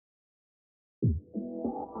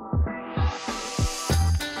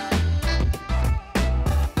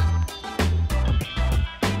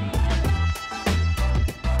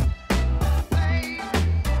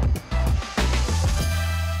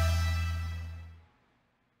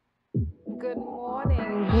Good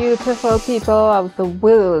morning, beautiful people of the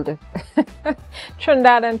world.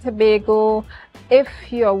 Trinidad and Tobago, if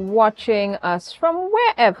you're watching us from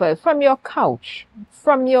wherever, from your couch,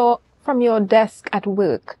 from your desk at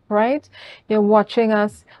work, right? You're watching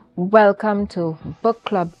us. Welcome to Book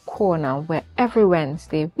Club Corner, where every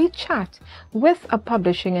Wednesday we chat with a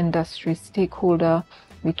publishing industry stakeholder.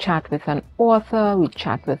 We chat with an author, we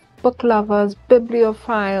chat with book lovers,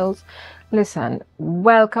 bibliophiles. Listen,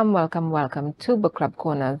 welcome to Book Club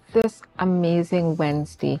Corner this amazing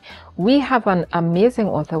Wednesday. We have an amazing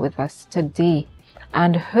author with us today,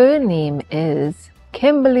 and her name is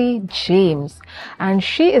Kimberly James, and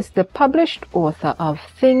she is the published author of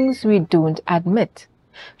Things We Don't Admit.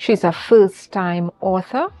 She's a first-time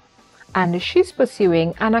author, and she's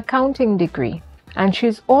pursuing an accounting degree. And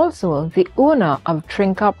she's also the owner of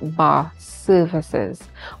Drink Up Bar Services.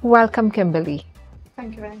 Welcome, Kimberly.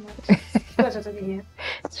 Thank you very much. Pleasure to be here.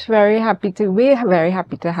 We're very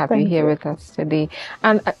happy to have you here with us today.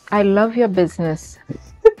 And I love your business.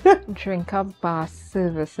 Drink Up Bar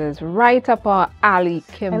Services. Right up our alley,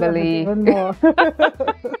 Kimberly. I love it even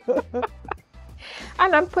more.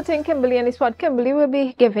 And I'm putting Kimberly on the spot. Kimberly will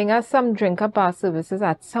be giving us some Drink Up Bar Services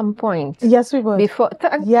at some point. Yes, we would.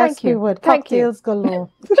 Thank you. We would. Thank Cocktails galore.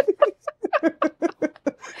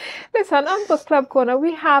 Listen, on Book Club Corner,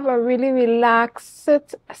 we have a really relaxed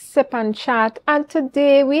sit, sip, and chat. And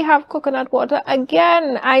today we have coconut water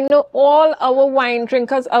again. I know all our wine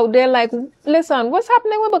drinkers out there like, listen, what's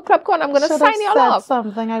happening with Book Club Corner? I'm going to sign you all off.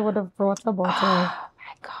 Something I would have brought a bottle. Oh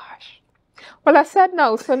my gosh. Well, I said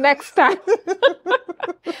no, so next time.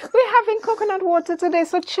 We're having coconut water today.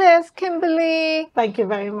 So cheers, Kimberly. Thank you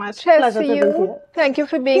very much. Cheers Pleasure to to be you. here. Thank you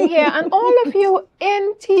for being here. And all of you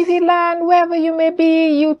in TV land, wherever you may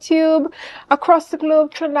be, YouTube, across the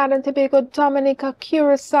globe, Trinidad and Tobago, Dominica,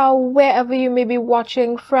 Curacao, wherever you may be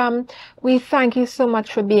watching from, we thank you so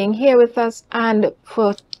much for being here with us and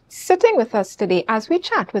for sitting with us today as we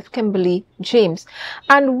chat with Kimberly James.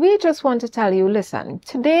 And we just want to tell you, listen,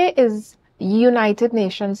 today is United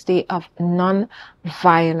Nations Day of Non-Violence,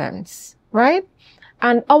 right?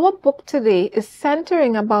 And our book today is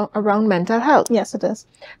centering around mental health. Yes, it is.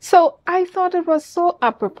 So I thought it was so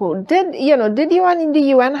apropos. Did you and the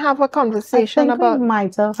UN have a conversation about? We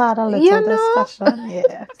might have had a little discussion.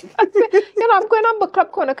 Yeah. I'm going on Book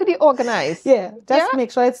Club Corner. Could you organize? Yeah. Just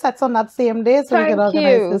make sure it sets on that same day so we can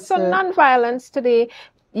organize this. So non-violence today.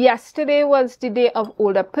 Yesterday was the Day of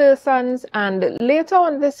Older Persons, and later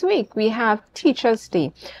on this week we have Teachers'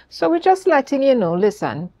 Day. So we're just letting you know,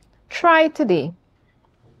 listen, try today.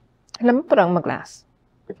 Let me put on my glass.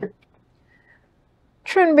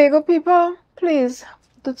 TrinBago people, please,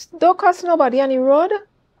 don't cuss nobody on the road.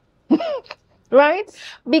 Right?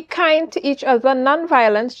 Be kind to each other.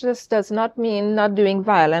 Non-violence just does not mean not doing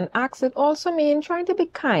violent acts. It also means trying to be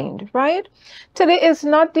kind, right? Today is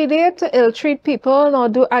not the day to ill-treat people nor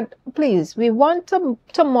do... Please, we want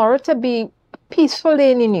tomorrow to be peaceful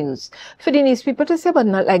day in the news. For the news people to say, but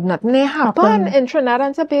not like nothing happened in Trinidad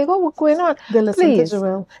and Tobago. What's going on? They listen to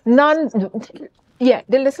Joel. Yeah,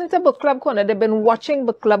 they listen to Book Club Corner. They've been watching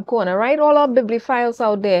Book Club Corner, right? All our bibliophiles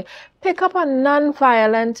out there. Pick up a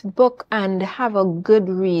non-violent book and have a good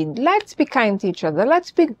read. Let's be kind to each other.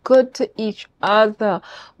 Let's be good to each other.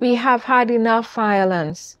 We have had enough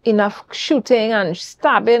violence, enough shooting and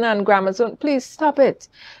stabbing and grammar. So please stop it.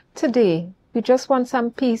 Today, we just want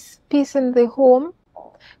some peace. Peace in the home,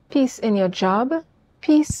 peace in your job,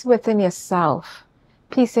 peace within yourself,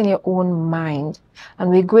 peace in your own mind.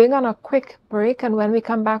 And we're going on a quick break, and when we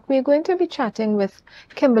come back, we're going to be chatting with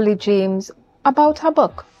Kimberly James about her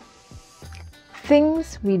book,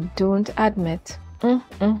 Things We Don't Admit.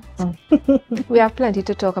 We have plenty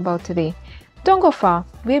to talk about today. Don't go far.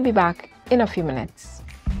 We'll be back in a few minutes.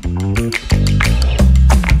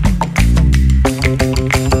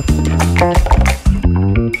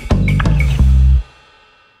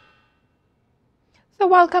 So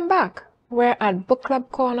welcome back. We're at Book Club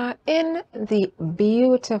Corner in the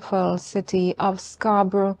beautiful city of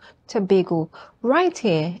Scarborough, Tobago, right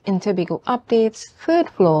here in Tobago Updates, 3rd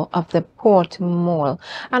floor of the Port Mall.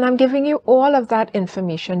 And I'm giving you all of that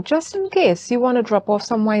information just in case you want to drop off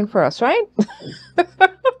some wine for us, right?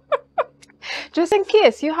 Just in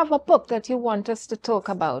case you have a book that you want us to talk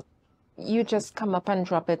about. You just come up and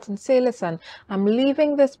drop it and say, listen, I'm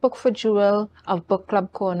leaving this book for Jewel of Book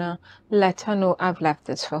Club Corner. Let her know I've left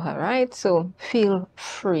this for her, right? So feel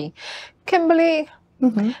free. Kimberly,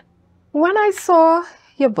 when I saw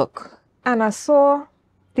your book and I saw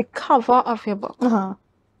the cover of your book and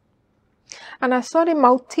I saw the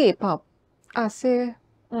mouth tape up, I say,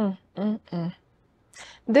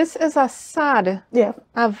 This is a sad,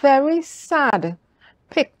 a very sad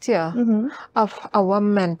picture of our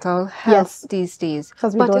mental health these days.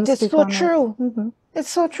 But it is so true. It's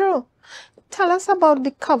so true. Tell us about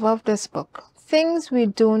the cover of this book, Things We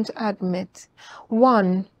Don't Admit.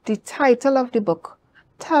 One, the title of the book.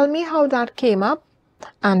 Tell me how that came up,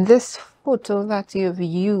 and this photo that you've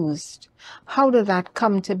used. How did that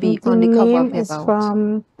come to be on the cover of your book? The name is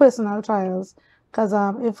from personal trials, because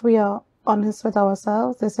if we are honest with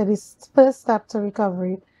ourselves, they say the first step to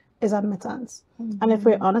recovery is admittance. And if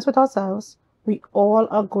we're honest with ourselves, we all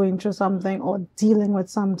are going through something or dealing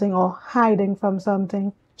with something or hiding from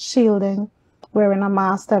something, shielding, wearing a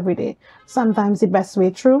mask every day. Sometimes the best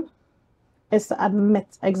way through is to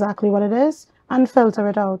admit exactly what it is and filter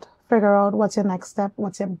it out. Figure out what's your next step,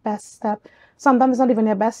 what's your best step. Sometimes it's not even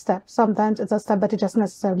your best step. Sometimes it's a step that you just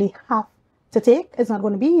necessarily have to take. It's not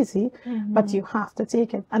going to be easy, but you have to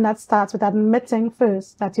take it. And that starts with admitting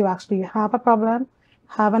first that you actually have a problem,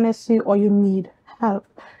 have an issue, or you need help.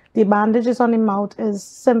 The bandages on the mouth is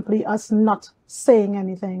simply us not saying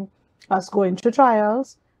anything, us going through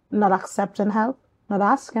trials, not accepting help, not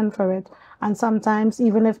asking for it. And sometimes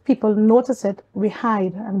even if people notice it, we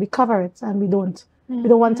hide and we cover it and we don't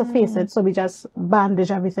want to face it, so we just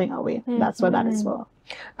bandage everything away. That's what that is for.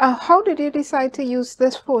 How did you decide to use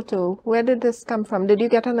this photo? Where did this come from? Did you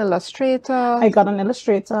get an illustrator? I got an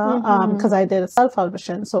illustrator because I did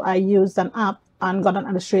self-publishing. So I used an app and got an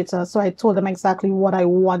illustrator. So I told them exactly what I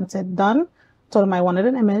wanted done. Told them I wanted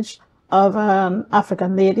an image of an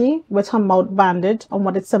African lady with her mouth bandaged and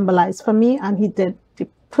what it symbolized for me. And he did the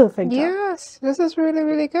perfect job. Yes, this is really,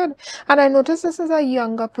 really good. And I noticed this is a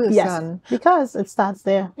younger person. Yes, because it starts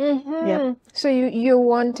there. Yep. So you're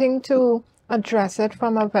wanting to address it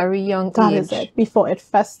from a very young age. That is it. Before it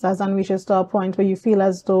festers and reaches to a point where you feel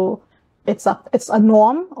as though it's a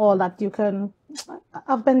norm, or that you can.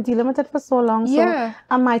 I've been dealing with it for so long, so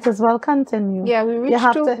I might as well continue. Yeah, we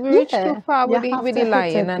reached too far with the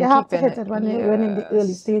line, and you have to hit it when you're in the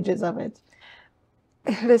early stages of it.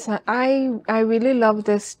 Listen, I really love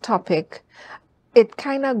this topic. It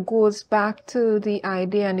kind of goes back to the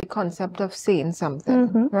idea and the concept of saying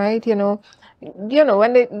something, right? You know,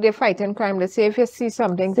 when they fight in crime, they say if you see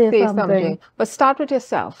something, say something. But start with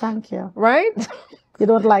yourself. Thank you. Right? You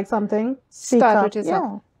don't like something? Start with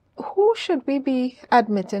yourself. Who should we be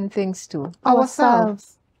admitting things to?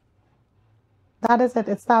 Ourselves. That is it.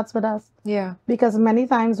 It starts with us. Yeah. Because many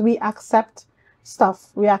times we accept stuff.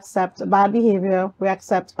 We accept bad behavior. We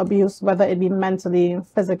accept abuse, whether it be mentally,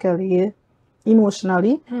 physically,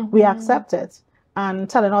 emotionally. We accept it. And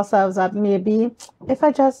telling ourselves that maybe if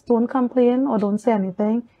I just don't complain or don't say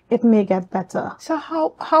anything, it may get better. So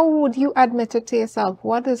how would you admit it to yourself?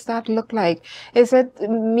 What does that look like? Is it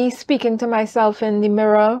me speaking to myself in the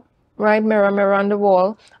mirror, right? Mirror, mirror on the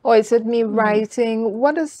wall? Or is it me writing?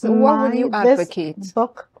 What would you advocate? This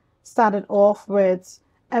book started off with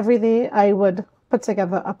every day I would put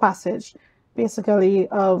together a passage, basically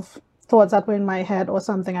of thoughts that were in my head or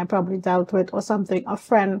something I probably dealt with or something a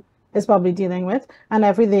friend is probably dealing with. And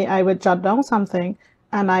every day I would jot down something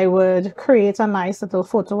and I would create a nice little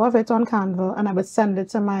photo of it on Canva and I would send it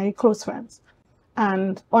to my close friends.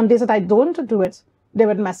 And on days that I don't do it, they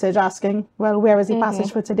would message asking, well, where is the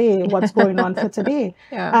passage for today? What's going on for today?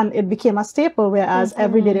 And it became a staple, whereas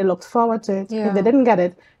every day they looked forward to it. If they didn't get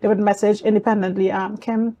it, they would message independently,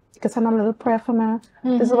 Kim, you could send a little prayer for me.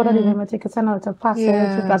 This is what I dealing with. You could send a little passage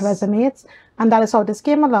if that resonates. And that is how this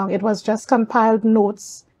came along. It was just compiled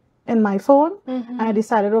notes in my phone. And I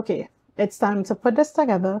decided, okay, it's time to put this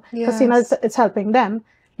together. Because seeing as it's helping them,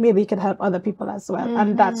 maybe it could help other people as well.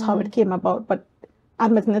 And that's how it came about. But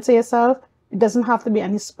admitting it to yourself, it doesn't have to be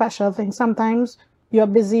any special thing. Sometimes you're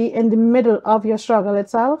busy in the middle of your struggle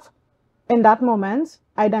itself. In that moment,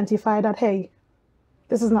 identify that, hey,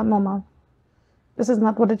 this is not normal. This is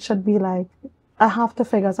not what it should be like. I have to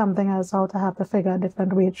figure something else out. I have to figure a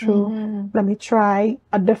different way through. Let me try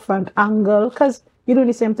a different angle. Because you do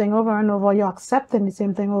the same thing over and over. You're accepting the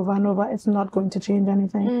same thing over and over. It's not going to change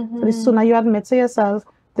anything. So the sooner you admit to yourself,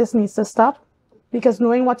 this needs to stop. Because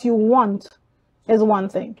knowing what you want is one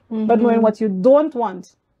thing. But knowing what you don't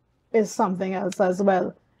want is something else as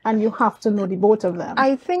well. And you have to know the both of them.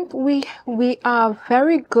 I think we are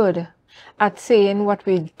very good at saying what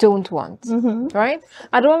we don't want. Right?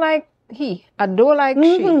 I don't like he. I don't like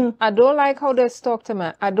she. I don't like how they talk to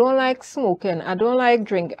me. I don't like smoking. I don't like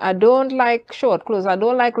drink. I don't like short clothes. I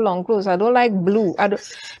don't like long clothes. I don't like blue.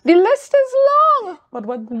 The list is long. But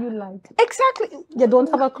what do you like? Exactly. You don't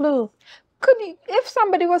have a clue. Could you, if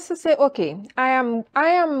somebody was to say, okay, I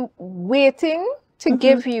am waiting to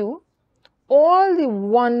give you all the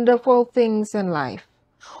wonderful things in life,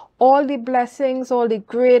 all the blessings, all the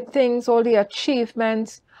great things, all the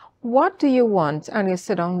achievements. What do you want? And you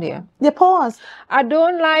sit down there. You pause. I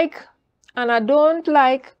don't like, and I don't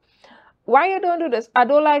like, why you don't do this? I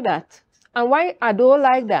don't like that. And why I don't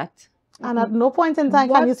like that. And at no point in time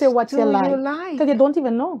can you say what you like. Because you don't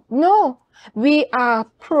even know. No. We are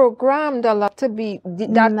programmed a lot to be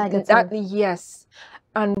negative. Yes.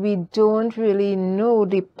 And we don't really know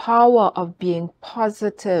the power of being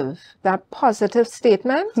positive, that positive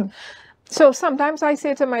statement. So sometimes I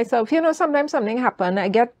say to myself, you know, sometimes something happened, I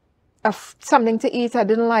get something to eat, I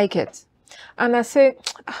didn't like it. And I say,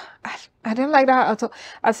 I didn't like that at all.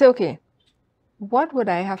 I say, okay, what would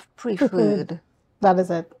I have preferred? That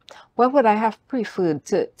is it. What would I have preferred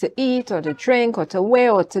to eat or to drink or to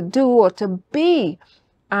wear or to do or to be?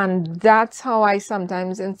 And that's how I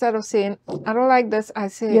sometimes, instead of saying, I don't like this, I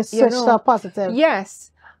say, you switch to positive.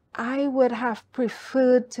 Yes, I would have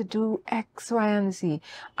preferred to do X, Y, and Z.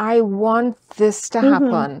 I want this to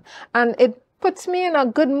happen. And it puts me in a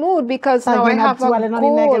good mood because now I have a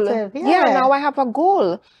goal. Yeah, now I have a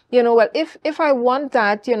goal. You know, well, if I want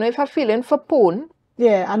that, you know, if I'm feeling for porn,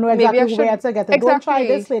 yeah, I know exactly where to get it. Don't try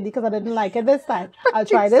this lady because I didn't like it this time. I'll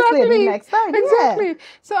try this lady next time. Exactly. Yeah.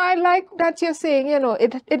 So I like that you're saying, you know,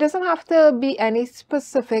 it doesn't have to be any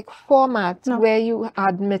specific format where you are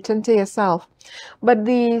admitting to yourself. But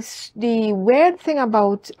the weird thing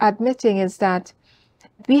about admitting is that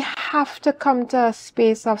we have to come to a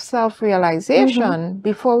space of self-realization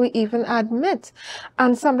before we even admit.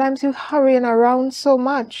 And sometimes you're hurrying around so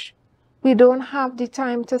much. We don't have the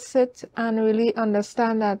time to sit and really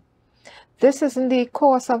understand that this isn't the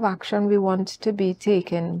course of action we want to be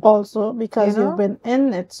taking. Also, because you've been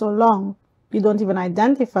in it so long, you don't even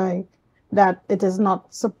identify that it is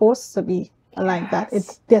not supposed to be like that.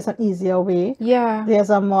 There's an easier way. Yeah.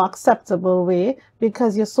 There's a more acceptable way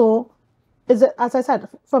because you're so, as I said,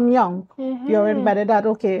 from young, you're embedded that,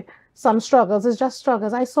 okay, some struggles is just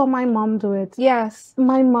struggles. I saw my mom do it. Yes.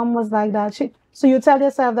 My mom was like that. So you tell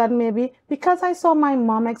yourself that maybe because I saw my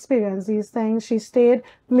mom experience these things, she stayed,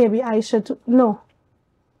 maybe I should too. No.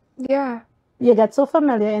 Yeah. You get so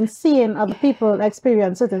familiar in seeing other people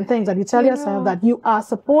experience certain things that you tell yourself that you are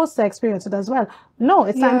supposed to experience it as well. No,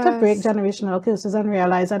 it's time to break generational curses and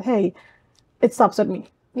realize that, hey, it stops at me.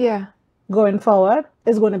 Yeah. Going forward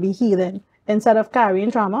is going to be healing. Instead of carrying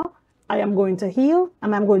trauma, I am going to heal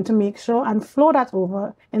and I'm going to make sure and flow that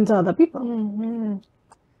over into other people.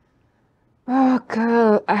 Oh,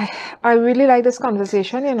 girl, I really like this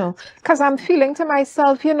conversation, you know, because I'm feeling to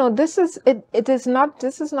myself, you know, this is not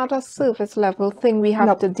a surface level thing we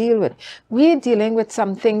have to deal with. We're dealing with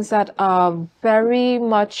some things that are very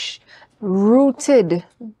much rooted,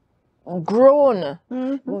 grown,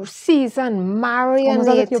 seasoned,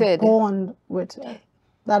 marinated. You're born with it.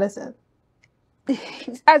 That is it.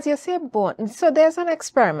 As you say, born. So there's an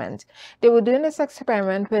experiment. They were doing this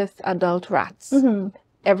experiment with adult rats.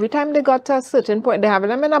 Every time they got to a certain point, they have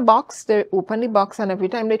them in a box, they open the box, and every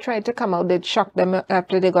time they tried to come out, they'd shock them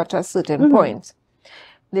after they got to a certain point.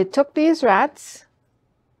 They took these rats,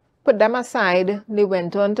 put them aside, they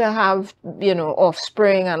went on to have, you know,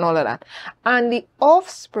 offspring and all of that. And the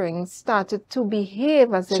offspring started to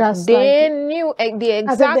behave as if they knew the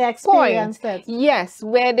exact point. Yes,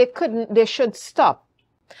 where they should stop.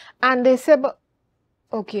 And they said, but,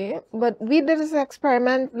 okay, but we did this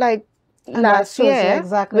experiment like last year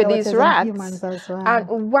with these rats.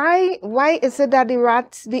 And why is it that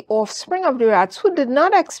the offspring of the rats who did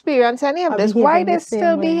not experience any of this, why they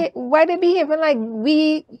behaving like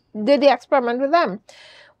we did the experiment with them?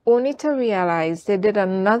 Only to realize they did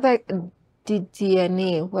another, the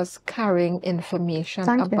DNA was carrying information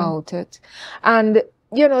about it. And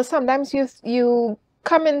you know, sometimes you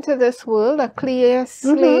come into this world a clear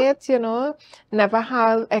slate, you know, never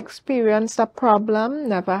have experienced a problem,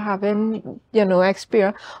 never having, you know,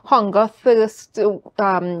 experienced hunger, thirst, you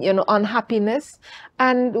know, unhappiness,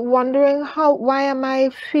 and wondering why am I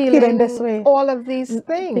feeling this way? All of these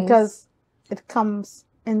things? Because it comes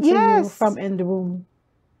into you from in the womb.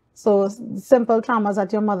 So simple traumas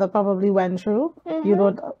that your mother probably went through, you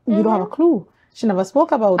don't have a clue. She never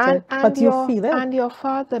spoke about it, but you feel it. And your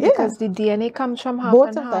father, because the DNA comes from half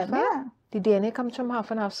Both and of half. them, The DNA comes from half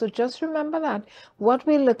and half. So just remember that. What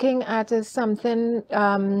we're looking at is something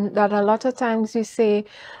that a lot of times you say,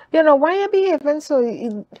 you know, why are you behaving so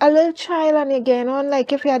a little child and you're getting on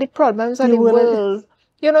like if you had the problems of the world.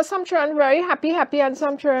 You know, some children very happy, and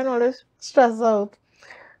some children always stressed out.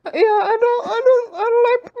 I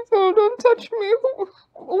don't like people. Don't touch me.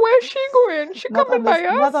 Where's she going? She coming by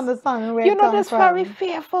us? Not understanding where You it know, comes this very from.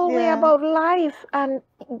 fearful way Yeah. about life, and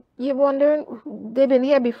you're wondering, they've been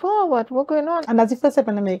here before. What going on? And that's the first step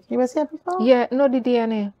in the make. You was here before? Yeah, no, the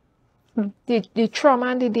DNA. The trauma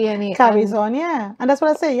and the DNA Carries on, yeah. And that's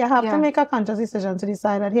what I say. You have Yeah. to make a conscious decision to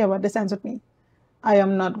decide that here, what this ends with me. I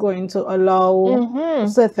am not going to allow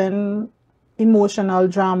certain emotional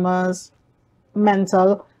dramas,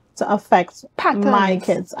 mental, to affect my Patterns.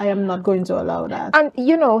 kids. I am not going to allow that. And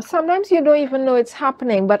you know, sometimes you don't even know it's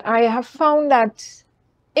happening, but I have found that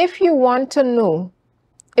if you want to know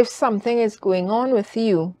if something is going on with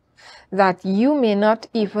you that you may not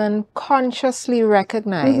even consciously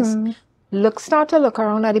recognize, start to look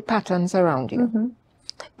around at the patterns around you.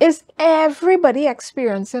 Is everybody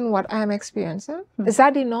experiencing what I'm experiencing? Is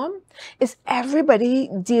that the norm? Is everybody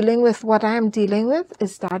dealing with what I'm dealing with?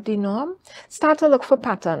 Is that the norm? Start to look for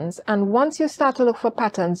patterns. And once you start to look for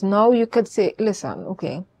patterns, now you could say, listen,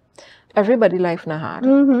 okay, everybody life not hard.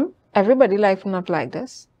 Everybody life not like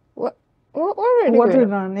this. What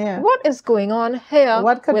is going on here?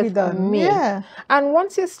 What could with be done? me? Yeah. And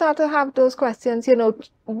once you start to have those questions, you know,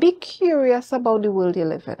 be curious about the world you're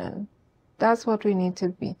living in. That's what we need to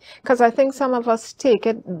be. Because I think some of us take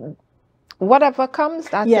it, whatever comes,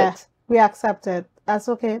 that's it. We accept it. That's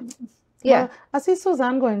okay. Yeah. Well, I see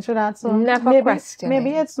Suzanne going through that. So Never questioning.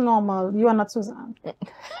 Maybe it's normal. You are not Suzanne.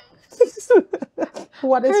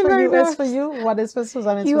 What is for you is for you. What is for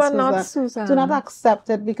Suzanne is you for are Suzanne. not Suzanne. Do not accept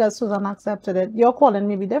it because Suzanne accepted it. Your calling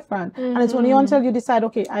may be different. And it's only until you decide,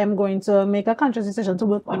 okay, I am going to make a conscious decision to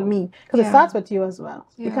work on me. Because it starts with you as well.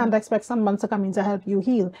 You can't expect someone to come in to help you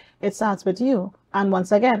heal. It starts with you. And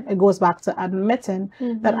once again, it goes back to admitting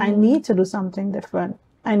that I need to do something different.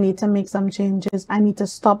 I need to make some changes. I need to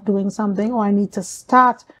stop doing something, or I need to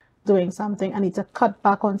start doing something. I need to cut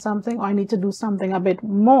back on something, or I need to do something a bit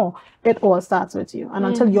more. It all starts with you. And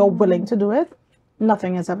until you're willing to do it,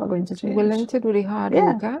 nothing is ever going to change. Willing to do the hard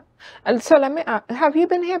work, huh? And so let me ask, have you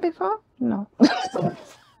been here before? No. You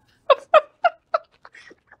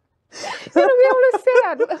know, we always say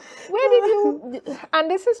that. Where did you,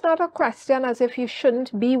 and this is not a question as if you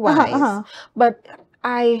shouldn't be wise, but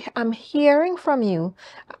I am hearing from you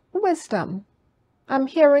wisdom. I'm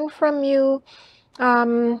hearing from you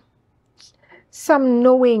some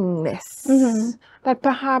knowingness that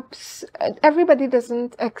perhaps everybody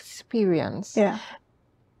doesn't experience. Yeah.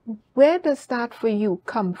 Where does that for you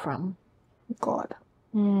come from? God.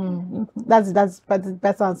 That's the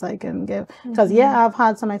best answer I can give. Because I've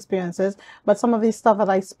had some experiences, but some of these stuff that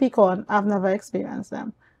I speak on, I've never experienced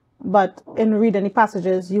them. But in reading the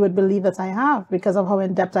passages, you would believe that I have because of how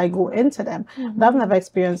in depth I go into them. But I've never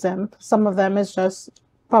experienced them. Some of them is just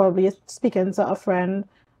probably speaking to a friend,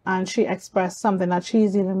 and she expressed something that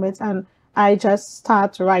she's dealing with, and I just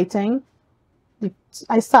start writing.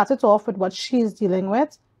 I started off with what she's dealing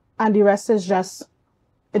with, and the rest is just,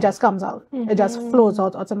 it just comes out. It just flows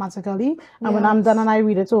out automatically. And when I'm done and I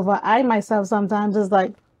read it over, I myself sometimes is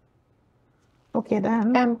like, okay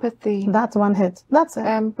then. Empathy. That's one hit. That's it.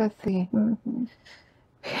 Empathy.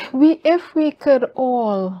 If we could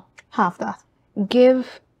all have that.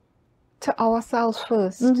 Give to ourselves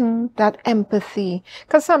first, that empathy.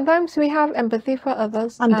 Because sometimes we have empathy for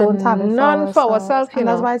others and don't have it none for ourselves. And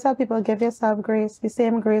that's why I tell people, give yourself grace, the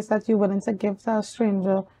same grace that you're willing to give to a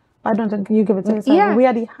stranger. Why don't you give it to yourself? Yeah. We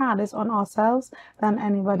are the hardest on ourselves than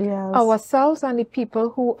anybody else. Ourselves and the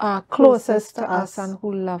people who are closest to us and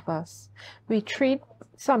who love us. We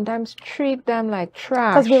sometimes treat them like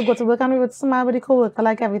trash. Because we'll go to work and we would smile with the coworker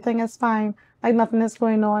like everything is fine, like nothing is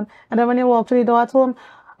going on. And then when you walk to the door at home,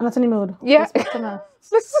 I'm not in the mood. Yeah.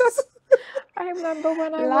 I remember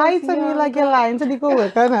when I lie was to me like you're lying to the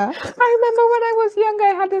coworker, no? I remember when I was younger,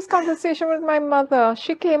 I had this conversation with my mother.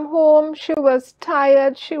 She came home, she was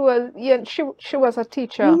tired, she was a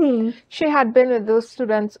teacher. She had been with those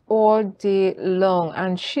students all day long,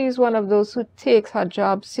 and she's one of those who takes her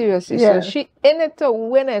job seriously. So she in it to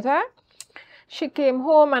win it, huh? She came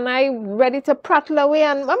home and I ready to prattle away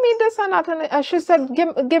and mommy this and that, and she said,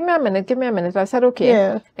 give me a minute. I said, okay.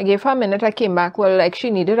 Yeah. I gave her a minute. I came back. Well, like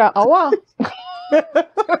she needed an hour.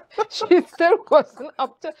 She still wasn't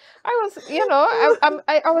up to. I was young.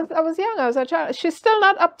 I was a child. She's still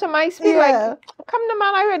not up to my speed. Like, come to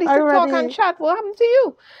man, I ready to talk and chat. What happened to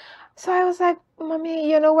you? So I was like, mommy,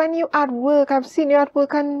 you know, when you at work, I've seen you at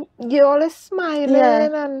work and you're always smiling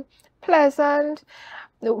and pleasant.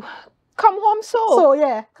 come home So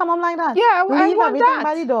yeah, come home like that. Yeah, I Leave want everything that.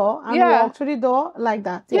 by the door and Yeah. walk through the door like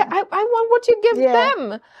that. Yeah, I want what you give Yeah.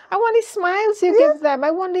 them. I want the smiles you give them.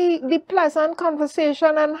 I want the pleasant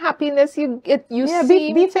conversation and happiness you seem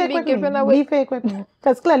be to fake be with giving me. away. Be fake with me.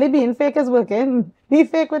 Because clearly being fake is working. Be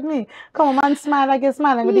fake with me. Come on, man, smile like you're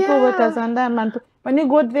smiling with the co-workers and them. And when you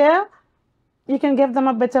go there, you can give them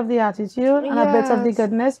a bit of the attitude and a bit of the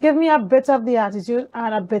goodness. Give me a bit of the attitude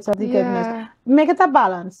and a bit of the goodness. Make it a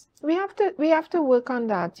balance. We have to work on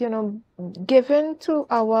that, you know, giving to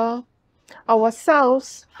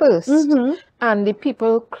ourselves first and the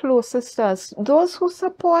people closest to us, those who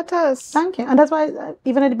support us. Thank you. And that's why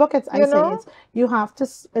even in the buckets I say it, you have to,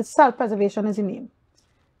 self-preservation is the name.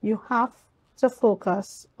 You have to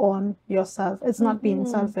focus on yourself. It's not being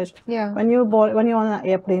selfish. Yeah. When you're on an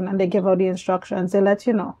airplane and they give out the instructions, they let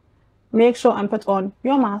you know, make sure and put on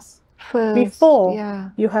your mask first, before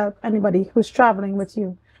you help anybody who's traveling with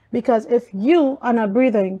you. Because if you are not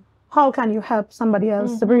breathing, how can you help somebody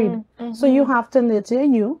else to breathe? So you have to nurture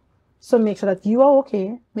you. So make sure that you are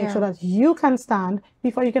okay. Make sure that you can stand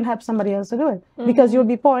before you can help somebody else to do it. Because you'll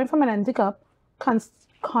be pouring from an empty cup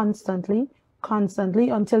constantly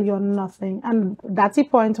until you're nothing. And that's the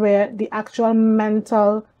point where the actual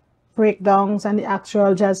mental breakdowns and the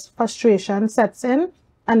actual just frustration sets in.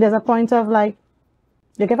 And there's a point of like,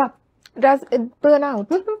 you give up. Does it burn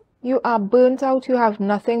out? You are burnt out. You have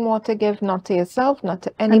nothing more to give, not to yourself, not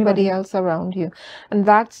to anybody else around you. And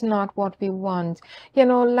that's not what we want. You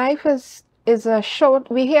know, life is a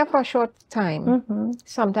short, we're here for a short time.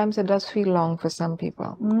 Sometimes it does feel long for some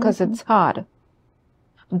people because it's hard.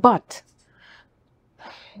 But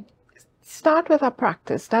start with a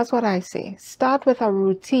practice. That's what I say. Start with a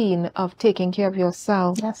routine of taking care of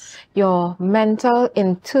yourself, your mental,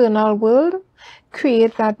 internal world.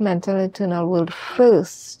 Create that mental, internal world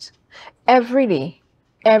first. Every day,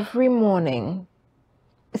 every morning.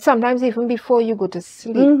 Sometimes even before you go to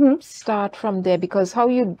sleep, start from there. Because how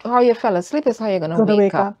you fell asleep is how you're going to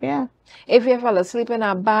wake up. Yeah. If you fell asleep in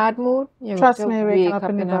a bad mood, you're going to wake up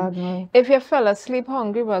in a bad mood. If you fell asleep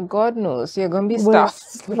hungry, well, God knows, you're going to be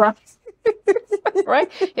starved.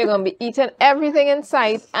 Right? You're going to be eating everything in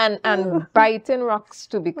sight and biting rocks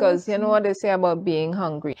too, because you know what they say about being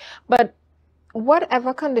hungry. But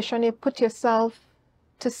whatever condition you put yourself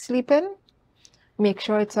to sleep in, make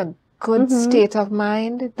sure it's a good state of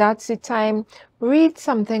mind. That's the time. Read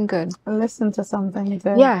something good. Listen to something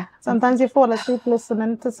good. Yeah. Sometimes you fall asleep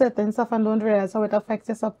listening to certain stuff and don't realize how it affects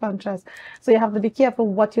your subconscious. So you have to be careful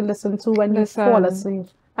what you listen to when you fall asleep.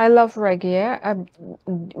 I love reggae.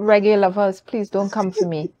 Reggae lovers, please don't come for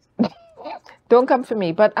me. Don't come for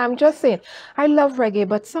me. But I'm just saying, I love reggae,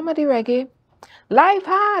 but some of the reggae, life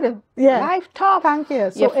hard. Life tough. Thank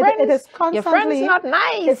you. So it is constantly, your friend's not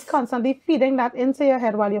nice. It's constantly feeding that into your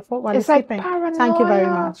head while you're sleeping. Paranoia. Thank you very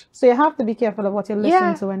much. So you have to be careful of what you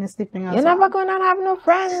listen to when you're sleeping. You're never going to have no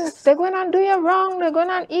friends. They're going to do you wrong. They're going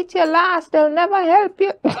to eat you last. They'll never help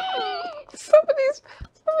you. Somebody's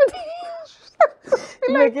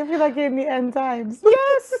like, you feel like you're in the end times.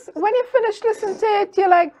 Yes. When you finish listening to it, you're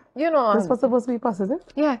like, you know. This was supposed to be positive.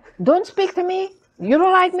 Yeah. Don't speak to me. You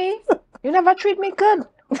don't like me. You never treat me good.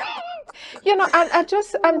 You know,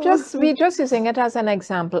 we're just using it as an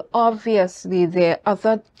example. Obviously, there are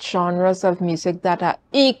other genres of music that are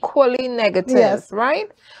equally negative,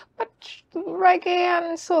 right? But reggae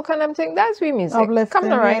and soca and everything, that's we music.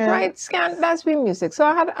 Come on, right? That's we music. So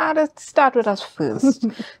I had to start with us first.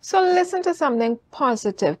 So listen to something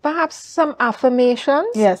positive, perhaps some affirmations.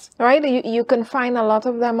 Yes. Right? You can find a lot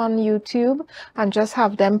of them on YouTube and just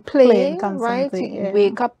have them playing right? You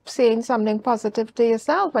wake up saying something positive to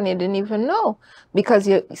yourself and you didn't even know, because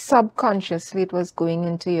you subconsciously it was going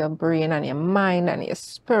into your brain and your mind and your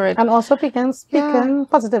spirit. And also speaking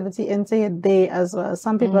positivity into your day as well.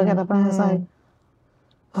 Some people get up and it's like,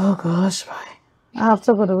 oh gosh, I have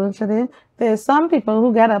to go to work today. There's some people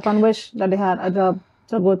who get up and wish that they had a job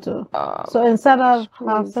to go to. So instead of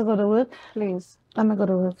have to go to work, let me go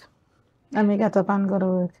to work. Let me get up and go to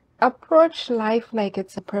work. Approach life like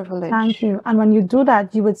it's a privilege. Thank you. And when you do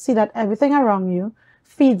that, you would see that everything around you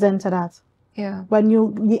feeds into that. Yeah. When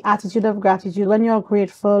the attitude of gratitude, when you're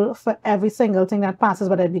grateful for every single thing that passes,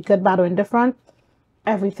 whether it be good, bad, or indifferent,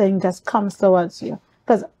 everything just comes towards you.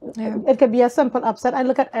 Because it could be a simple upset. I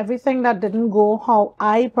look at everything that didn't go how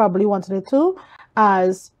I probably wanted it to,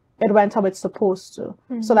 as it went how it's supposed to.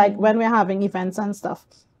 So like when we're having events and stuff,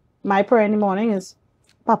 my prayer in the morning is,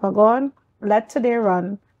 Papa God, let today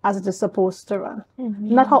run as it is supposed to run.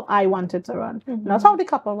 Not how I want it to run. Not how the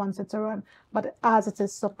couple wants it to run, but as it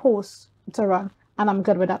is supposed to run. And I'm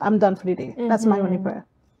good with that. I'm done for the day. That's my only prayer.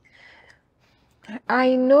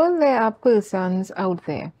 I know there are persons out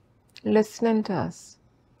there listening to us,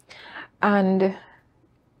 and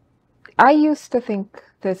I used to think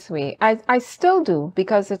this way. I still do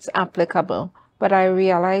because it's applicable, but I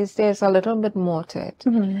realize there's a little bit more to it.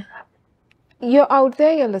 You're out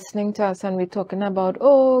there, you're listening to us, and we're talking about,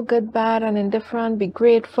 oh, good, bad, and indifferent, be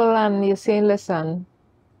grateful, and you're saying, listen,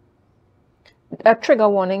 a trigger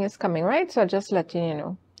warning is coming, right? So just letting you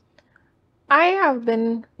know. I have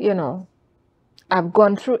been, I've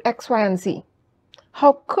gone through X, Y, and Z.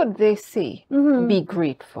 How could they say, be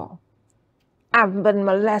grateful? I've been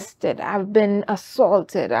molested. I've been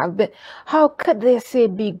assaulted. How could they say,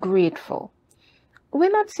 be grateful?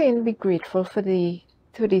 We're not saying be grateful for the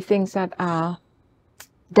things that are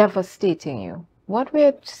devastating you. What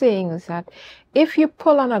we're saying is that if you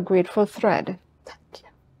pull on a grateful thread,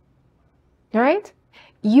 right?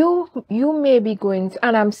 You may be going to,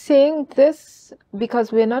 and I'm saying this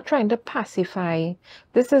because we're not trying to pacify.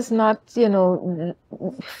 This is not,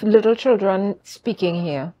 little children speaking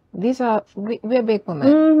here. We're big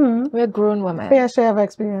women. We're grown women. Fair share of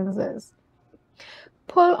experiences.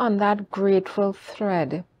 Pull on that grateful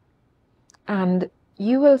thread, and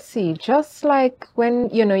you will see, just like when,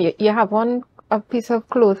 you have a piece of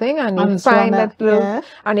clothing and you find that little,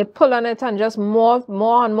 and you pull on it and just more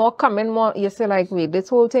and more coming, more, you say like, wait, this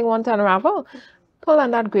whole thing won't unravel. Pull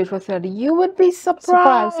on that grateful thread. You would be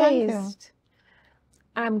surprised. Thank you.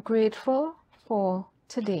 I'm grateful for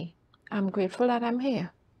today. I'm grateful that I'm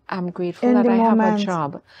here. I'm grateful that I have a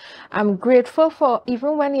job. I'm grateful for,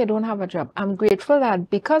 even when you don't have a job, I'm grateful that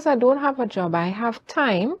because I don't have a job, I have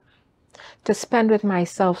time to spend with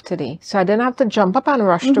myself today. So I didn't have to jump up and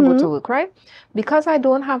rush to go to work, right? Because I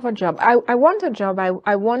don't have a job. I want a job.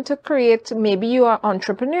 I want to create, maybe you are an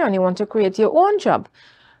entrepreneur and you want to create your own job.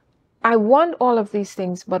 I want all of these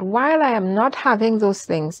things, but while I am not having those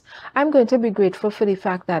things, I'm going to be grateful for the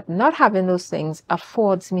fact that not having those things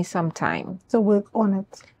affords me some time. To work on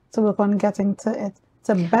it, to work on getting to it,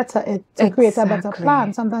 to better it, to create a better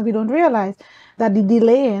plan. Sometimes we don't realize that the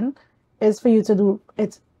delaying is for you to do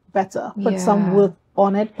it better. Put some work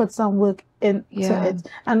on it, put some work into it.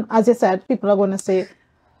 And as you said, people are going to say,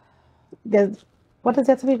 what is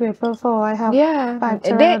there to be grateful for? I have 5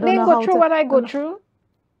 children. They go through what I go through.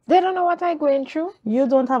 They don't know what I'm going through. You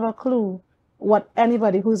don't have a clue what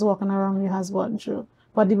anybody who's walking around you has gone through.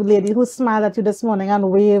 But the lady who smiled at you this morning and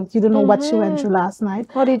waved, you don't know what she went through last night.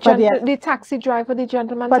 Or the taxi driver, the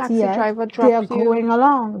gentleman taxi driver dropped you. They are going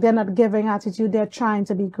along. They're not giving attitude. They're trying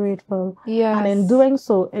to be grateful. Yes. And in doing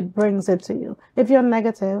so, it brings it to you. If you're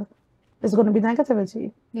negative, it's going to be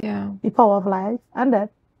negativity. Yeah. The power of life and death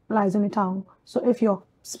lies in the tongue. So if you're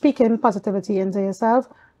speaking positivity into yourself,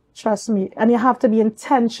 trust me, and you have to be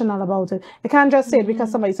intentional about it. You can't just say it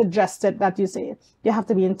because somebody suggested that you say it. You have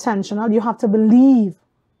to be intentional. You have to believe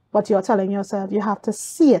what you're telling yourself. You have to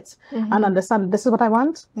see it and understand, this is what I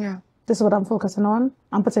want. Yeah. This is what I'm focusing on.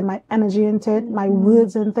 I'm putting my energy into it, my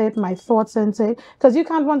words into it, my thoughts into it. Because you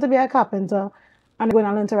can't want to be a carpenter and you're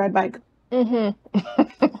going to learn to ride bike.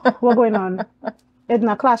 What's going on? It's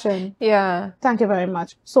not clashing. Yeah. Thank you very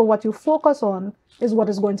much. So what you focus on is what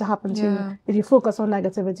is going to happen to you. If you focus on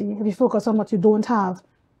negativity, if you focus on what you don't have,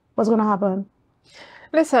 what's going to happen?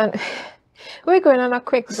 Listen, we're going on a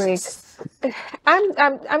quick break. I'm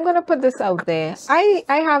going to put this out there. I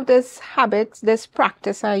have this habit, this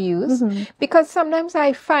practice I use, because sometimes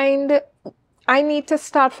I find I need to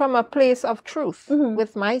start from a place of truth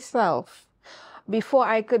with myself before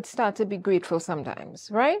I could start to be grateful sometimes,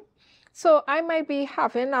 right? So I might be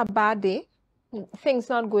having a bad day, things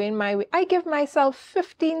not going my way. I give myself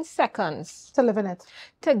 15 seconds to live in it,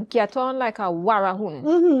 to get on like a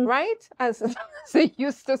warahun, right? As they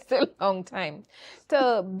used to say a long time.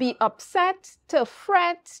 To be upset, to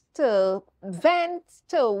fret, to vent,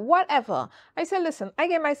 to whatever. I say, listen, I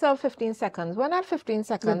give myself 15 seconds. When that 15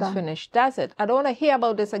 seconds finish, that's it. I don't want to hear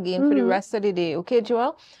about this again for the rest of the day. Okay,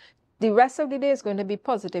 Joel? The rest of the day is going to be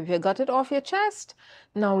positive. You got it off your chest.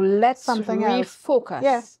 Now let's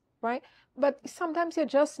refocus, right? But sometimes you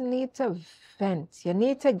just need to vent. You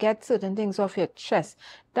need to get certain things off your chest.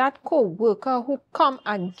 That co-worker who come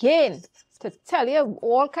again to tell you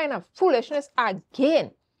all kind of foolishness again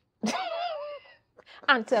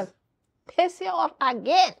and to piss you off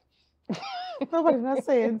again. Nobody's not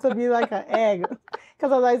saying to be like an egg.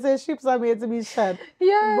 Because as I say, sheep are made to be shed.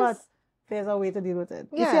 Yes. But there's a way to deal with it.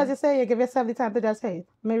 You see, as you say, you give yourself the time to just, hey,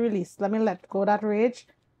 let me release. Let me let go that rage.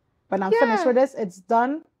 When I'm finished with this, it's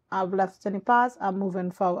done. I've left it in the past, I'm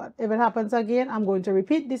moving forward. If it happens again, I'm going to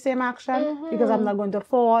repeat the same action because I'm not going to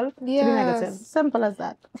fall to the negative. Simple as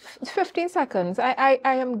that. 15 seconds. I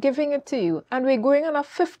am giving it to you. And we're going on a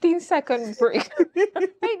 15-second break.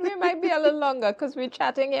 We might be a little longer because we're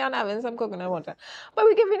chatting here and having some coconut water. But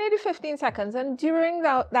we're giving it the 15 seconds. And during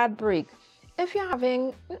that break, if you're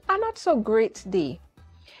having a not so great day,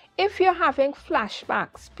 if you're having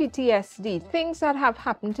flashbacks, PTSD, things that have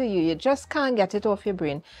happened to you, you just can't get it off your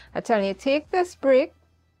brain, I tell you, take this break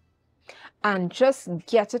and just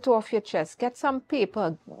get it off your chest. Get some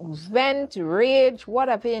paper, vent, rage,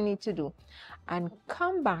 whatever you need to do. And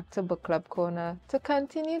come back to Book Club Corner to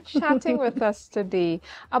continue chatting with us today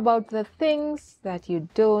about the things that you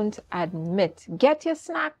don't admit. Get your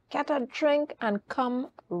snack, get a drink, and come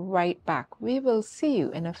right back. We will see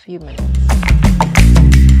you in a few minutes.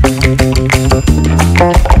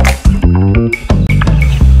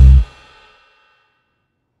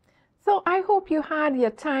 So I hope you had your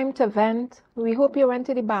time to vent. We hope you went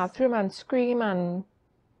to the bathroom and scream and,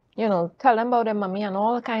 tell them about their mommy and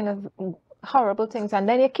all kind of horrible things. And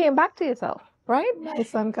then you came back to yourself, right?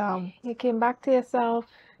 Nice and calm. You came back to yourself.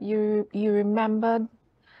 You remembered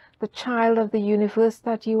the child of the universe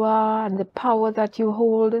that you are and the power that you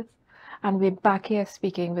hold. And we're back here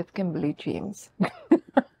speaking with Kimberly James.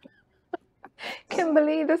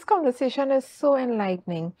 Kimberly, this conversation is so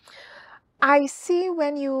enlightening. I see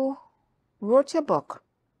when you wrote your book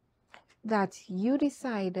that you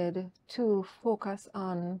decided to focus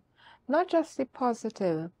on not just the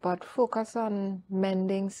positive, but focus on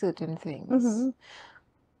mending certain things.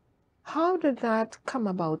 How did that come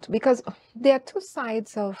about? Because there are two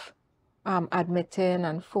sides of admitting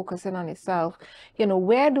and focusing on yourself.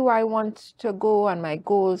 Where do I want to go and my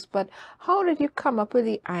goals? But how did you come up with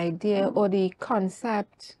the idea or the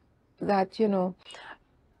concept that,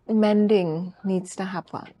 mending needs to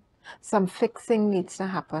happen? Some fixing needs to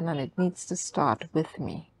happen and it needs to start with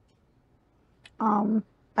me.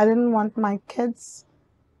 I didn't want my kids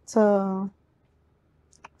to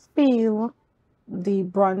feel the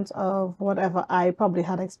brunt of whatever I probably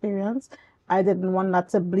had experienced. I didn't want that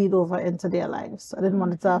to bleed over into their lives. I didn't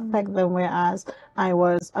want it to affect them, whereas I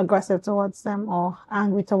was aggressive towards them or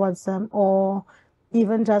angry towards them, or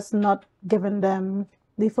even just not giving them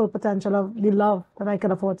the full potential of the love that I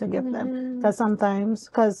could afford to give them.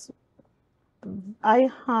 Because I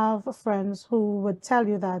have friends who would tell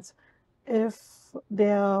you that if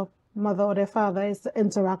their mother or their father is to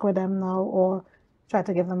interact with them now or try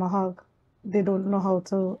to give them a hug, they don't know how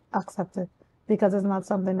to accept it because it's not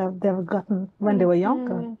something that they've gotten when they were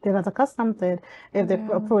younger. They're not accustomed to it. If they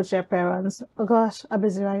approach their parents, oh gosh, I'm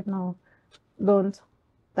busy right now. Don't.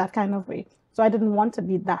 That kind of way. So I didn't want to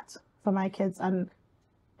be that for my kids. And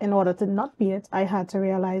in order to not be it, I had to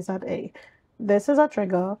realize that, hey, this is a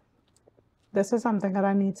trigger. This is something that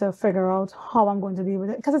I need to figure out how I'm going to deal with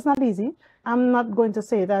it. Because it's not easy. I'm not going to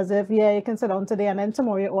say it as if, yeah, you can sit down today and then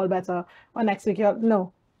tomorrow you're all better. Or next week you're...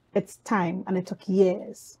 No. It's time. And it took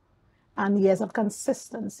years. And years of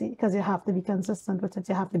consistency. Because you have to be consistent with it.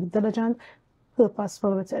 You have to be diligent,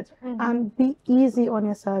 purposeful with it. And be easy on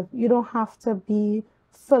yourself. You don't have to be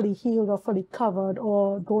fully healed or fully covered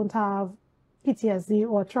or don't have PTSD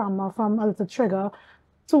or trauma from a little trigger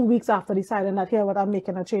 2 weeks after deciding that, here, what I'm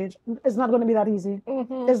making a change. It's not going to be that easy.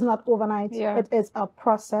 It's not overnight. It is a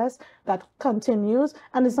process that continues,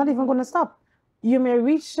 and it's not even going to stop. You may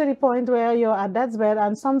reach to the point where you're at death's bed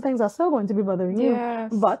and some things are still going to be bothering you,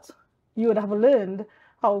 but you would have learned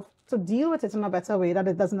how to deal with it in a better way, that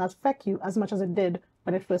it doesn't affect you as much as it did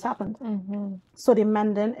when it first happened. So the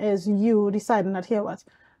mending is you deciding that, here, what,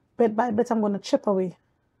 bit by bit, I'm going to chip away.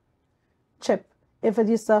 Chip. If it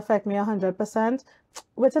used to affect me 100%,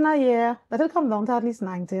 within a year, that'll come down to at least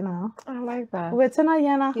 90 now. I like that. Within a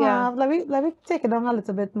year and a half, let me take it down a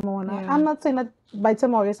little bit more now. I'm not saying that by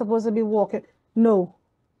tomorrow you're supposed to be walking. No.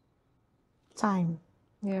 Time.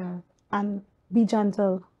 And be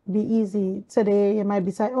gentle. Be easy. Today you might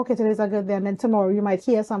be saying, okay, today's a good day. And then tomorrow you might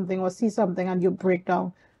hear something or see something and you break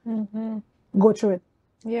down. Go through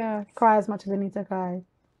it. Cry as much as you need to cry.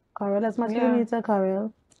 Quarrel as much as you need to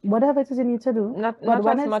quarrel. Whatever it is you need to do. Not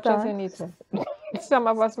as much as you need to. Some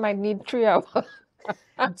of us might need 3 hours.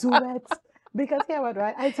 Do it. Because here what,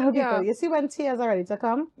 right? I tell people, you see when tears are ready to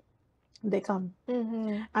come, they come.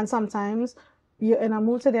 And sometimes you're in a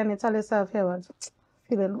mood today and you tell yourself, here what,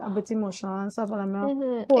 feeling a bit emotional and stuff, and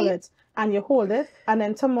I'm hold it. And you hold it, and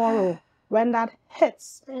then tomorrow, when that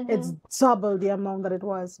hits, it's double the amount that it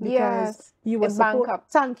was. Because you were supposed...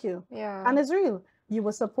 Thank you. And it's real. You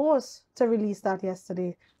were supposed to release that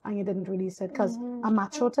yesterday, and you didn't release it because I'm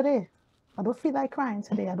macho today. I don't feel like crying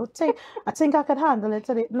today. I think I could handle it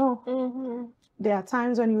today. No. Mm-hmm. There are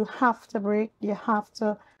times when you have to break. You have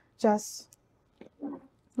to just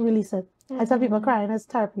release it. I tell people crying is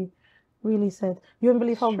therapy. Release it. You won't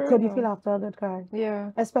believe how good you feel after a good cry.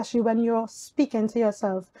 Yeah. Especially when you're speaking to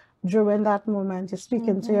yourself during that moment. You're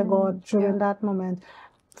speaking to your God during that moment.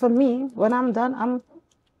 For me, when I'm done, I'm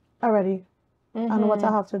already. I know what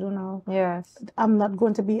I have to do now. Yes. I'm not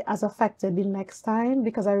going to be as affected the next time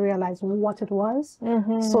because I realized what it was.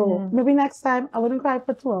 So maybe next time I wouldn't cry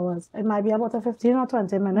for 2 hours. It might be about a 15 or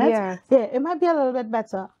 20 minutes. Yes. Yeah, it might be a little bit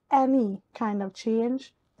better. Any kind of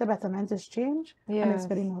change, the betterment is change. Yes. And it's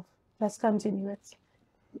good enough. Let's continue it.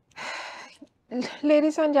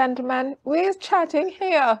 Ladies and gentlemen, we're chatting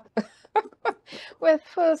here with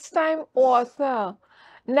first-time author.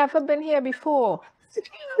 Never been here before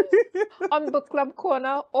on Book Club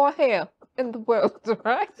Corner or here in the world,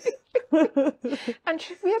 right? And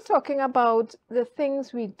we are talking about the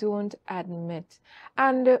things we don't admit.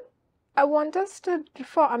 And I want us to,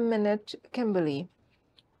 for a minute, Kimberly,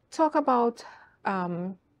 talk about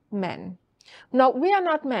men. Now, we are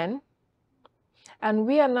not men, and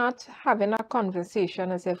we are not having a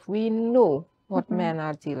conversation as if we know what men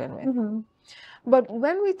are dealing with. But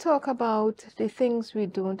when we talk about the things we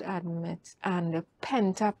don't admit and the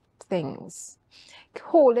pent-up things,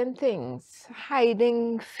 holding things,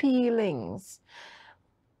 hiding feelings,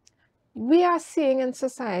 we are seeing in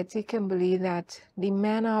society, Kimberly, that the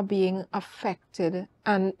men are being affected,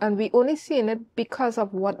 and we only seeing it because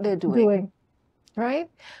of what they're doing. Right?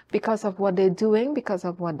 Because of what they're doing, because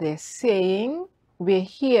of what they're saying, we're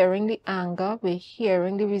hearing the anger, we're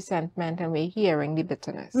hearing the resentment, and we're hearing the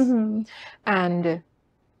bitterness. And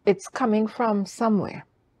it's coming from somewhere.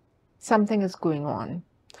 Something is going on.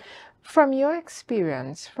 From your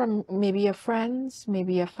experience, from maybe your friends,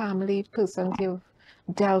 maybe a family person you've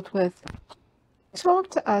dealt with,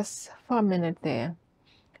 talk to us for a minute there.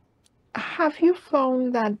 Have you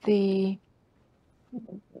found that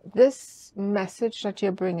this message that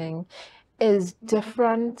you're bringing is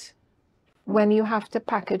different when you have to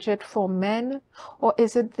package it for men, or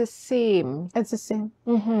is it the same? It's the same.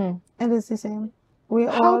 It is the same. We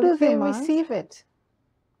How all do they humans. receive it?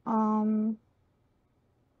 Some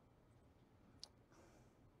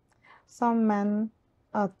men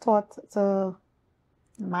are taught to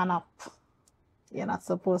man up. You're not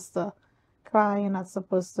supposed to cry. You're not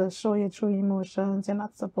supposed to show your true emotions. You're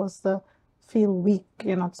not supposed to feel weak.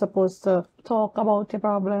 You're not supposed to talk about your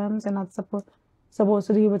problems. You're not supposed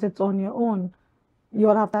to deal with it on your own.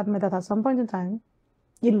 You'll have to admit that at some point in time,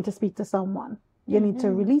 you need to speak to someone. You need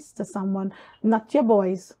to release to someone, not your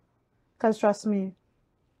boys. Because trust me,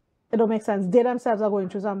 it don't make sense. They themselves are going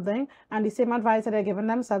through something, and the same advice that they're giving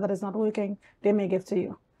themselves that is not working, they may give to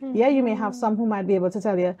you. Yeah, you may have some who might be able to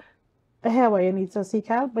tell you, here where you need to seek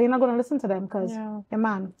help, but you're not going to listen to them because you're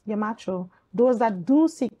man, you're macho. Those that do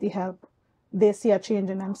seek the help, they see a change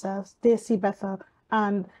in themselves. They see better.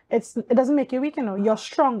 And it doesn't make you weak, you know. You're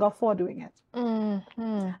stronger for doing it.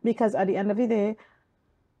 Because at the end of the day,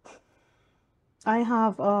 I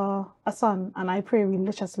have a son, and I pray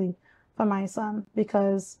religiously for my son,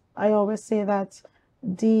 because I always say that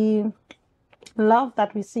the love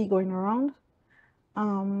that we see going around,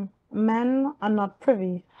 men are not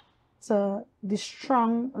privy to the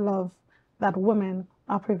strong love that women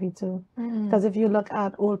are privy to. Because if you look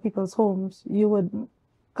at old people's homes, you would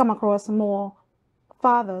come across more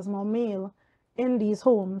fathers, more male in these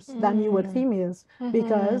homes than you would females.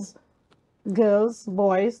 Because girls,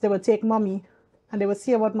 boys, they would take mommy and they would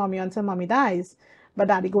see about mommy until mommy dies, but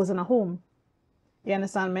daddy goes in a home. You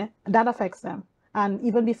understand me? That affects them. And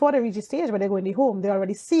even before they reach the stage where they're going to home, they're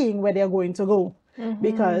already seeing where they're going to go.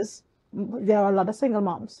 Because there are a lot of single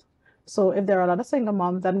moms. So if there are a lot of single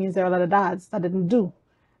moms, that means there are a lot of dads that didn't do.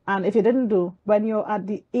 And if you didn't do, when you're at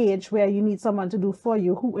the age where you need someone to do for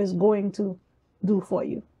you, who is going to do for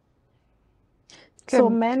you? So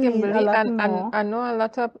men need a lot more. I know a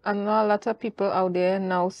lot of people out there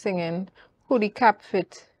now singing "Who the Cap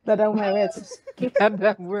Fit." That don't wear it.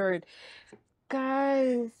 That word,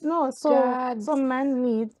 guys. No, so men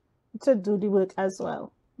need to do the work as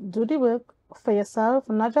well. Do the work for yourself,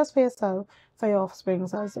 not just for yourself, for your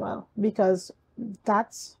offsprings as well, because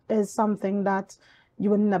that is something that you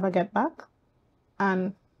will never get back,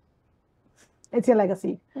 and it's your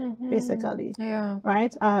legacy, basically. Yeah.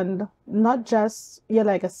 Right? And not just your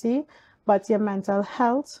legacy, but your mental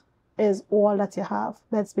health is all that you have.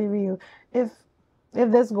 Let's be real. If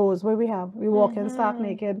this goes, where we walk in stark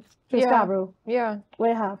naked through Scarborough. Yeah.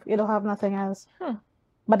 You don't have nothing else.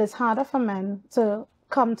 But it's harder for men to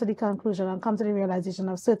come to the conclusion and come to the realization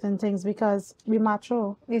of certain things because we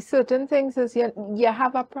mature. These certain things is you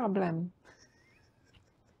have a problem.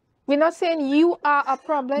 We're not saying you are a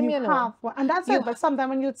problem, you know. Have one. And that's You- it. But sometimes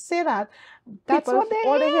when you say that, That's people, what they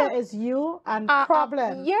all they hear. hear is you and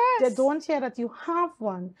problem. Yes. They don't hear that you have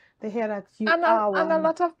one. They hear that you And are one. a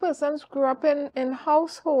lot of persons grew up in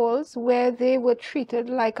households where they were treated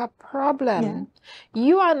like a problem.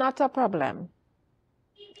 You are not a problem.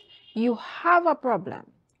 You have a problem.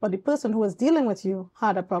 But the person who was dealing with you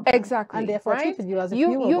had a problem. Exactly. And therefore right? treated you as if you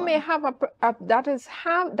were You one. may have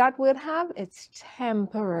that word have, it's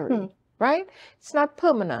temporary. Right? It's not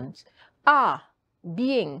permanent.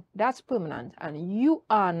 Being, that's permanent. And you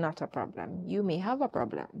are not a problem. You may have a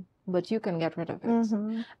problem, but you can get rid of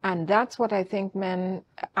it. And that's what I think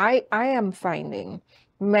I am finding.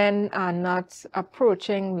 Men are not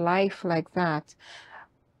approaching life like that.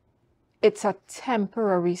 It's a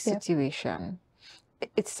temporary situation.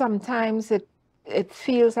 Sometimes it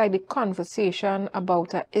feels like the conversation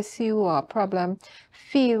about an issue or a problem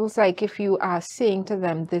feels like if you are saying to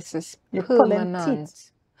them, this is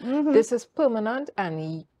permanent. This is permanent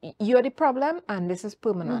and you're the problem and this is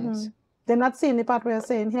permanent. They're not seeing the part where you're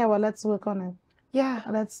saying, here, well, let's work on it. Yeah.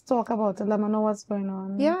 Let's talk about it. Let me know what's going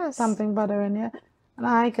on. Yes. Something bothering you. And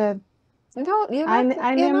I could. No,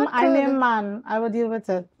 I name man. I will deal with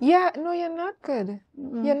it. Yeah, no, you're not good.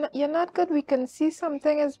 You're not good. We can see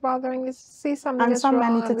something is bothering you, see something and is wrong. And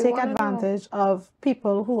some men need to take advantage of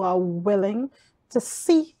people who are willing to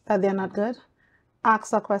see that they're not good,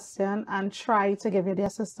 ask a question, and try to give you the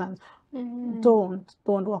assistance. Don't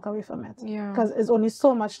walk away from it. Because it's only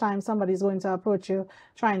so much time somebody's going to approach you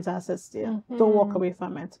trying to assist you. Don't walk away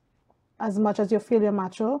from it. As much as you feel you're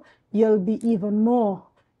mature, you'll be even more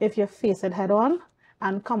if you face it head on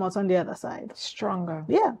and come out on the other side. Stronger.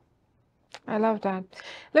 Yeah. I love that.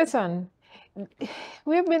 Listen,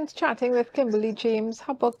 we've been chatting with Kimberly James.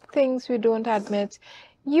 How about things we don't admit?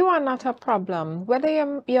 You are not a problem. Whether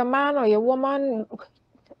you're a man or you're a woman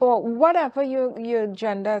or whatever your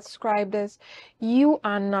gender ascribed as, you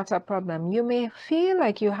are not a problem. You may feel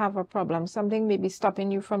like you have a problem. Something may be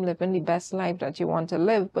stopping you from living the best life that you want to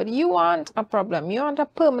live, but you aren't a problem. You aren't a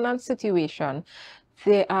permanent situation.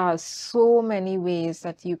 There are so many ways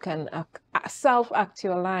that you can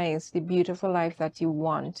self-actualize the beautiful life that you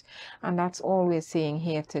want. And that's all we're saying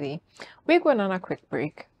here today. We're going on a quick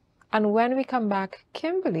break. And when we come back,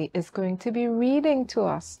 Kimberly is going to be reading to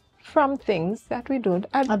us from things that we don't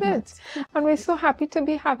admit. And we're so happy to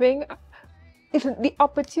be having the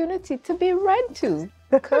opportunity to be read to,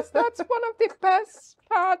 because that's one of the best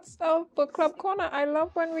parts of Book Club Corner. I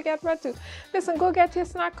love when we get read to. Listen, go get your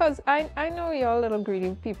snack, because I know you're little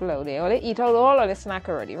greedy people out there. Or they eat out all of the snack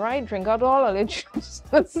already, right? Drink out all of the juice.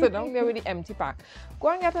 Sit down there with the empty pack. Go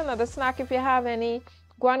and get another snack if you have any.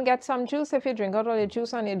 Go and get some juice if you drink out all your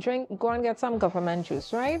juice on your drink. Go and get some government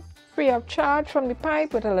juice, right? Free of charge from the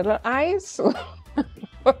pipe with a little ice.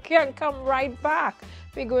 Okay, and come right back.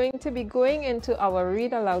 We're going to be going into our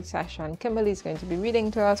read aloud session. Kimberly is going to be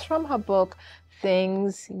reading to us from her book,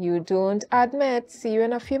 Things You Don't Admit. See you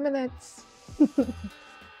in a few minutes.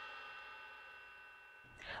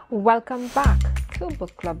 Welcome back to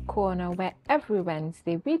Book Club Corner, where every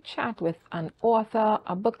Wednesday we chat with an author,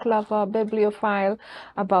 a book lover, bibliophile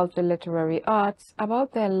about the literary arts,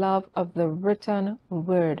 about their love of the written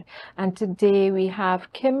word. And today we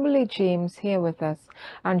have Kimberly James here with us,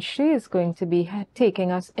 and she is going to be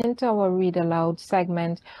taking us into our read aloud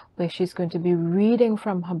segment, where she's going to be reading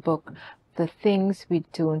from her book, The Things We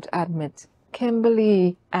Don't Admit.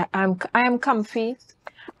 Kimberly, I am comfy.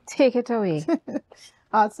 Take it away.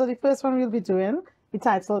 So the first one we'll be doing, the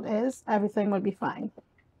title is Everything Will Be Fine.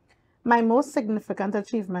 My most significant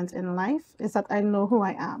achievement in life is that I know who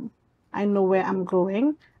I am. I know where I'm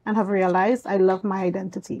going and have realized I love my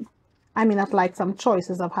identity. I may not like some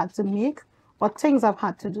choices I've had to make or things I've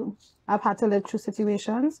had to do. I've had to live through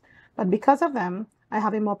situations, but because of them, I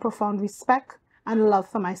have a more profound respect and love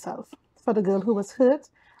for myself, for the girl who was hurt,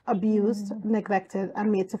 abused, neglected,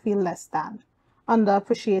 and made to feel less than.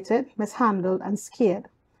 Underappreciated, mishandled, and scared.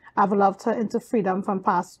 I've loved her into freedom from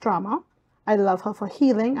past trauma. I love her for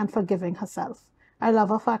healing and forgiving herself. I love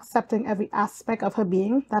her for accepting every aspect of her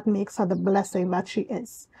being that makes her the blessing that she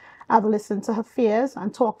is. I've listened to her fears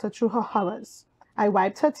and talked her through her horrors. I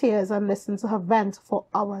wiped her tears and listened to her vent for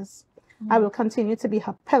hours. I will continue to be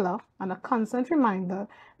her pillar and a constant reminder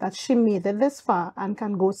that she made it this far and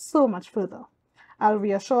can go so much further. I'll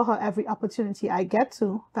reassure her every opportunity I get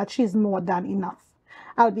to that she's more than enough.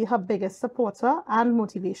 I'll be her biggest supporter and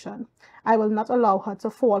motivation. I will not allow her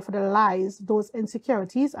to fall for the lies those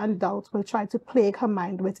insecurities and doubts will try to plague her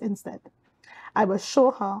mind with instead. I will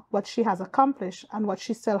show her what she has accomplished and what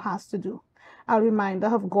she still has to do. I'll remind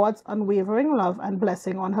her of God's unwavering love and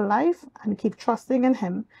blessing on her life and keep trusting in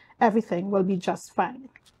Him. Everything will be just fine.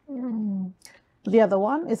 The other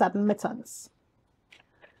one is admittance.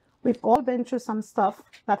 We've all been through some stuff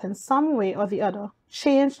that in some way or the other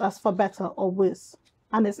changed us for better or worse.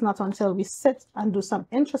 And it's not until we sit and do some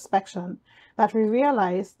introspection that we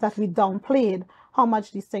realize that we downplayed how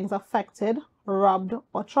much these things affected, robbed,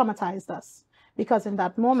 or traumatized us. Because in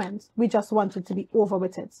that moment, we just wanted to be over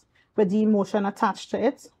with it, with the emotion attached to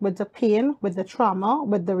it, with the pain, with the trauma,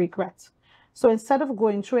 with the regret. So instead of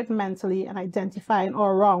going through it mentally and identifying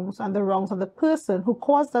our wrongs and the wrongs of the person who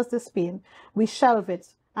caused us this pain, we shelve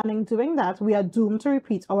it. And in doing that, we are doomed to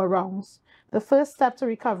repeat our wrongs. The first step to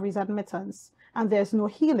recovery is admittance. And there's no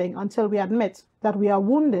healing until we admit that we are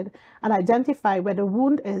wounded and identify where the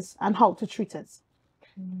wound is and how to treat it.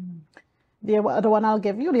 The other one I'll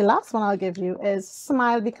give you, the last one I'll give you is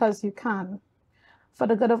smile because you can. For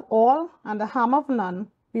the good of all and the harm of none,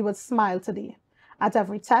 we would smile today. At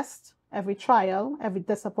every test, every trial, every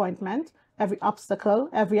disappointment, every obstacle,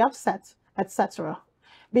 every upset, etc.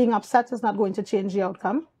 Being upset is not going to change the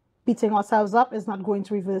outcome. Beating ourselves up is not going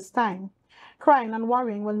to reverse time. Crying and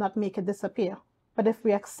worrying will not make it disappear. But if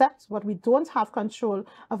we accept what we don't have control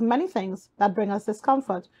of many things that bring us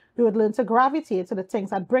discomfort, we would learn to gravitate to the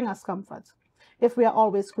things that bring us comfort. If we are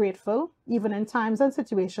always grateful, even in times and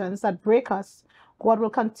situations that break us, God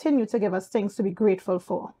will continue to give us things to be grateful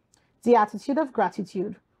for. The attitude of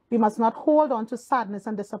gratitude. We must not hold on to sadness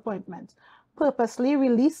and disappointment. Purposely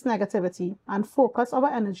release negativity and focus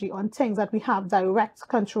our energy on things that we have direct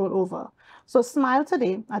control over. So smile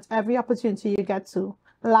today at every opportunity you get to.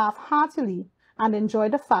 Laugh heartily and enjoy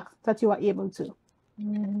the fact that you are able to.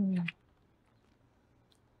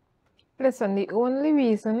 Listen, the only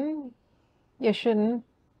reason you shouldn't,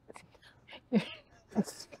 I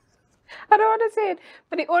don't want to say it,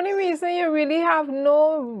 but the only reason you really have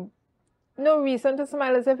no reason to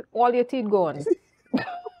smile is if all your teeth gone.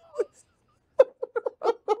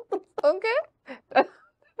 Okay? That's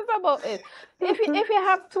about it. If you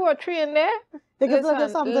have 2 or 3 in there,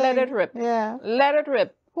 listen, let it rip. Yeah. Let it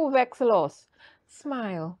rip. Who vex loss?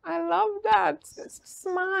 Smile. I love that.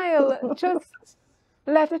 Smile. Just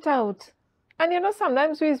let it out. And you know,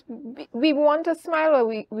 sometimes we want to smile or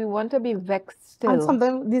we want to be vexed still. And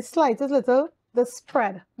sometimes the slightest little, the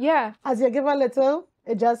spread. Yeah. As you give a little,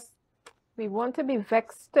 it just... We want to be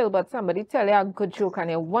vexed still, but somebody tell you a good joke and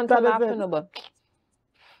you want to laugh, but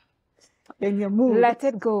in your mood. Let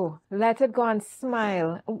it go. Let it go and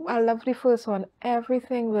smile. I love the first one.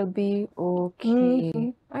 Everything will be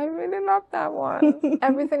okay. I really love that one.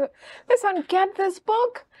 Everything. Listen, get this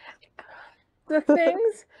book. The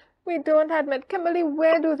Things We Don't Admit. Kimberly,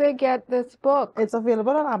 where do they get this book? It's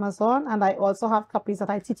available on Amazon, and I also have copies that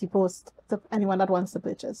I TT post to anyone that wants to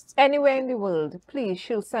purchase. Anywhere in the world, please,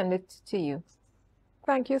 she'll send it to you.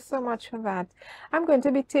 Thank you so much for that. I'm going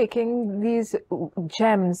to be taking these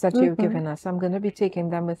gems that you've given us. I'm going to be taking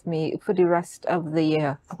them with me for the rest of the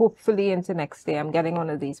year. Hopefully into next year. I'm getting one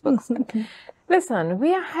of these books. Listen,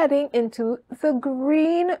 we are heading into the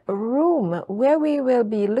green room where we will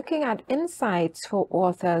be looking at insights for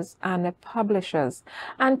authors and publishers.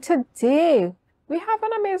 And today we have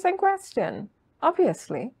an amazing question,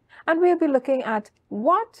 obviously. And we'll be looking at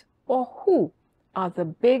what or who are the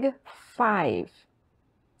big 5.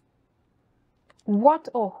 What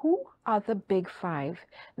or who are the big 5?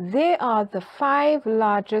 They are the 5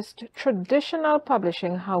 largest traditional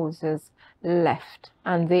publishing houses left,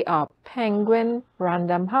 and they are Penguin,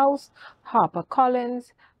 Random House,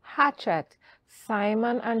 HarperCollins, Hachette,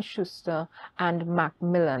 Simon & Schuster, and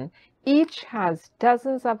Macmillan. Each has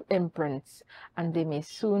dozens of imprints, and they may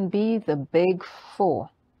soon be the big 4.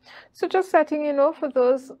 So just letting you know, for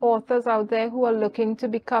those authors out there who are looking to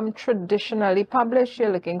become traditionally published,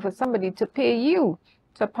 you're looking for somebody to pay you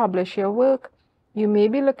to publish your work. You may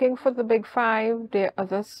be looking for the big 5. There are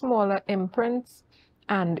other smaller imprints,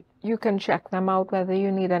 and you can check them out, whether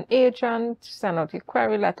you need an agent, send out your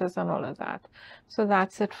query letters and all of that. So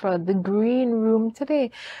that's it for the green room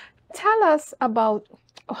today. Tell us about...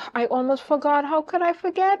 Oh, I almost forgot. How could I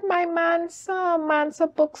forget my Mansa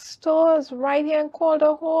bookstores right here in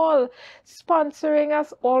Calder Hall, sponsoring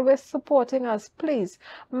us, always supporting us. Please,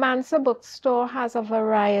 Mansa Bookstore has a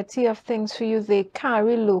variety of things for you. They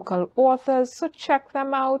carry local authors, so check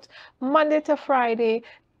them out Monday to Friday,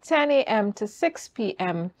 10 a.m. to 6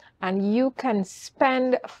 p.m. and you can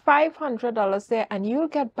spend $500 there and you'll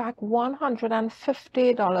get back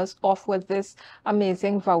 $150 off with this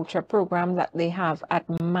amazing voucher program that they have at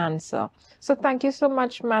Mansa. So thank you so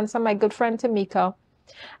much, Mansa, my good friend Tamika.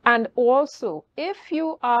 And also, if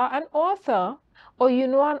you are an author or you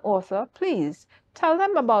know an author, please tell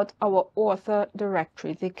them about our author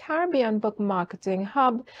directory. The Caribbean Book Marketing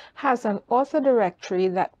Hub has an author directory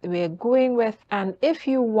that we're going with. And if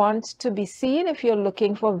you want to be seen, if you're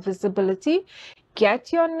looking for visibility,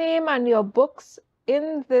 get your name and your books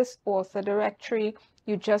in this author directory.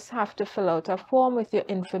 You just have to fill out a form with your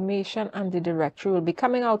information, and the directory will be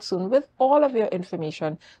coming out soon with all of your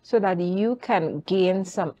information so that you can gain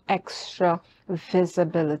some extra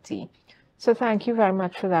visibility. So thank you very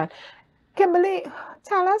much for that. Kimberly,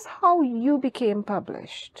 tell us how you became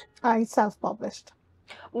published. I self-published.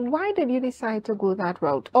 Why did you decide to go that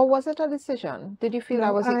route? Or was it a decision? Did you feel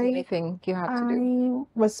that was the only thing you had to do?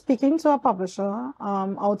 I was speaking to a publisher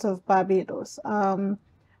out of Barbados.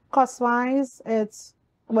 Cost-wise, it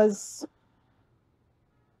was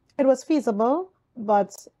feasible,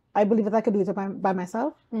 but I believe that I could do it by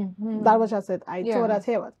myself. That was just it. I told her,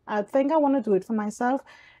 hey, what? I think I want to do it for myself.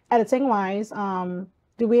 Editing-wise,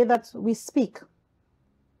 the way that we speak,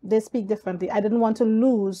 they speak differently. I didn't want to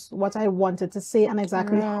lose what I wanted to say and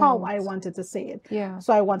exactly how I wanted to say it. Yeah.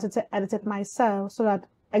 So I wanted to edit it myself so that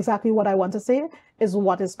exactly what I want to say is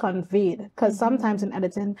what is conveyed. Because sometimes in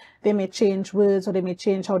editing, they may change words or they may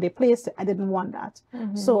change how they place it. I didn't want that.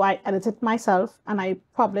 So I edited myself and I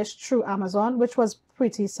published through Amazon, which was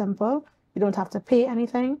pretty simple. You don't have to pay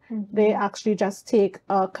anything. They actually just take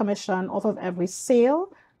a commission off of every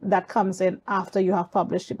sale that comes in after you have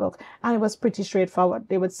published the book. And it was pretty straightforward.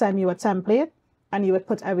 They would send you a template and you would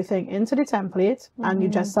put everything into the template and you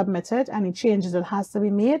just submit it. Any changes that has to be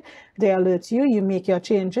made, they alert you, you make your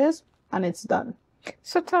changes, and it's done.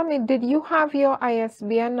 So tell me, did you have your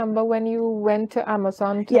ISBN number when you went to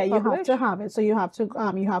Amazon to publish? You have to have it. So you have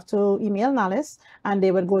to email Nalis and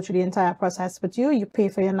they would go through the entire process with you. You pay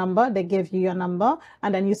for your number, they give you your number,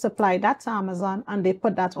 and then you supply that to Amazon and they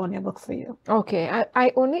put that on your book for you. Okay.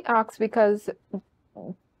 I only ask because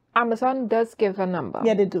Amazon does give a number.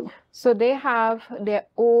 Yeah, they do. So they have their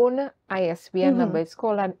own ISBN number. It's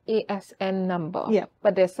called an ASN number. Yeah.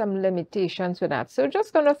 But there's some limitations with that. So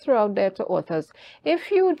just going to throw out there to authors.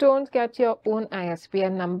 If you don't get your own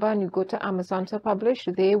ISBN number and you go to Amazon to publish,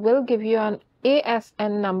 they will give you an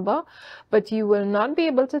ASN number, but you will not be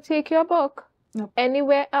able to take your book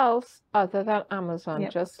anywhere else other than Amazon.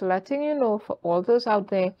 Just letting you know, for all those out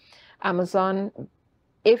there, Amazon,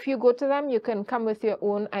 if you go to them, you can come with your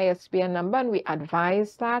own ISBN number, and we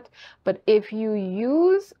advise that. But if you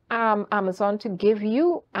use Amazon to give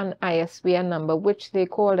you an ISBN number, which they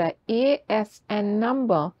call an ASN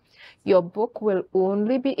number, your book will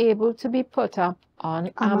only be able to be put up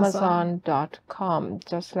on Amazon.com.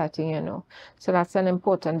 Just letting you know. So that's an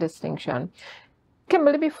important distinction.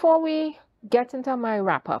 Kimberly, before we get into my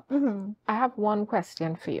wrap-up, I have one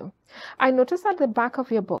question for you. I noticed at the back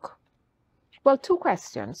of your book, well, two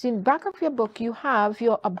questions. In back of your book, you have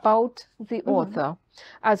your about the author,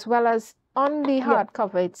 as well as on the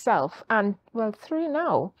hardcover itself. And, well, three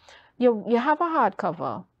now. You have a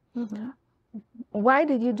hardcover. Why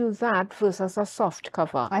did you do that versus a soft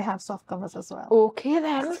cover? I have soft covers as well. Okay,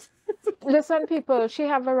 then. Listen, people, she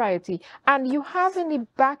have variety. And you have in the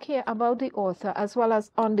back here about the author as well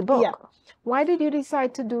as on the book. Yeah. Why did you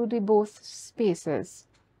decide to do the both spaces?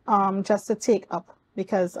 Just to take up,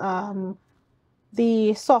 because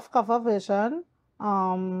the soft cover version,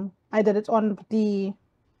 I did it on the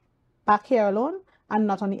back here alone and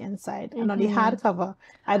not on the inside. And on the hardcover,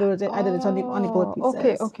 I did it on the both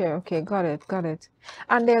pieces. Okay. Got it.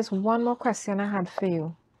 And there's one more question I had for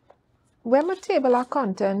you. Where my table of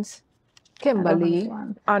contents, Kimberly?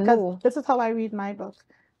 I know. This is how I read my book.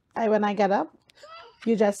 When I get up,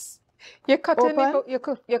 you're cutting the book.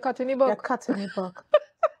 You're cutting the book. You're cutting the book.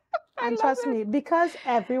 And trust me, because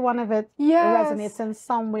every one of it resonates in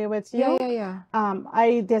some way with you.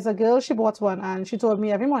 There's a girl, she bought one, and she told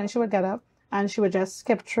me every morning she would get up and she would just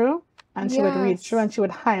skip through and she would read through and she would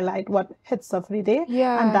highlight what hits her for the day.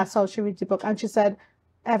 And that's how she reads the book. And she said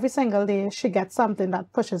every single day she gets something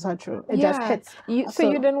that pushes her through. It just hits. So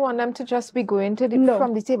you didn't want them to just be going to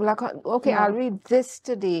from the table, like, okay, I'll read this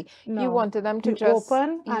today. No. You wanted them to just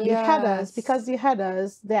open and the headers, because the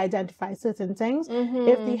headers, they identify certain things.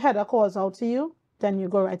 If the header calls out to you, then you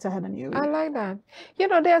go right ahead and you read. I like that. You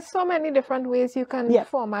know, there are so many different ways you can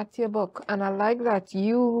format your book, and I like that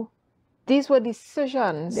these were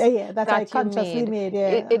decisions that I consciously made.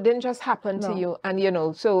 It didn't just happen to you. And, you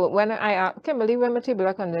know, so when I asked Kimberly, when my table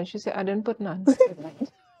of contents, she said, I didn't put none.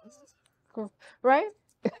 Right?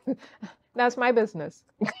 That's my business.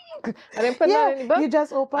 I didn't put that in the book. You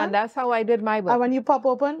just open. And that's how I did my book. And when you pop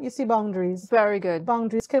open, you see boundaries. Very good.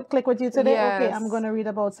 Boundaries. Click with you today. Yes. Okay, I'm going to read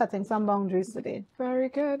about setting some boundaries today. Very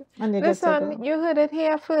good. And you Listen, you heard it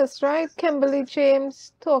here first, right? Kimberly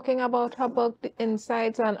James talking about her book, The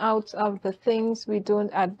Insides and Outs of the Things We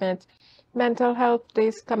Don't Admit. Mental Health Day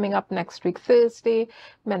is coming up next week, Thursday.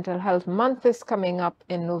 Mental Health Month is coming up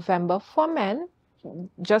in November for men.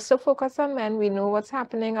 Just to focus on men, we know what's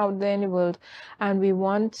happening out there in the world, and we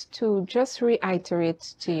want to just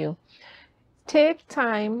reiterate to you. Take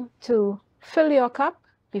time to fill your cup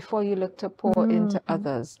before you look to pour into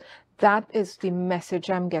others. That is the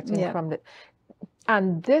message I'm getting from it.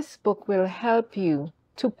 And this book will help you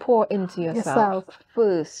to pour into yourself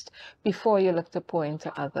first before you look to pour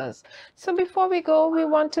into others. So before we go, we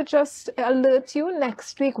want to just alert you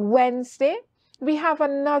next week, Wednesday, we have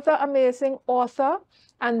another amazing author,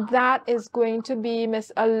 and that is going to be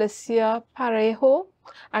Miss Alicia Parejo.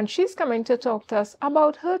 And she's coming to talk to us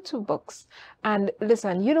about her 2 books. And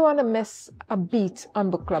listen, you don't want to miss a beat on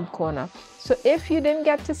Book Club Corner. So if you didn't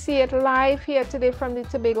get to see it live here today from the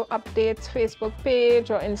Tobago Updates Facebook page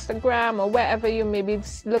or Instagram or wherever you may be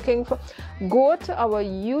looking for, go to our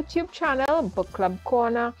YouTube channel, Book Club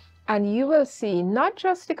Corner, and you will see not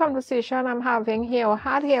just the conversation I'm having here or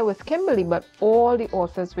had here with Kimberly, but all the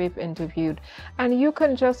authors we've interviewed. And you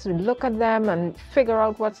can just look at them and figure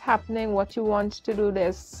out what's happening, what you want to do.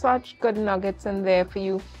 There's such good nuggets in there for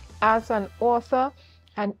you as an author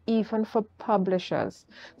and even for publishers.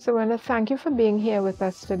 So I want to thank you for being here with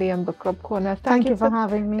us today on Book Club Corner. Thank you for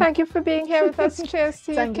having me. Thank you for being here with us. Cheers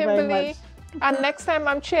to you, Thank you Kimberly. very much. And next time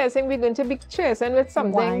I'm cheersing, we're going to be cheersing with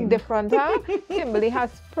something different, huh? Kimberly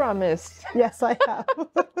has promised. Yes, I have. We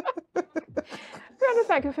want to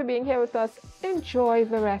thank you for being here with us. Enjoy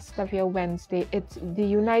the rest of your Wednesday. It's the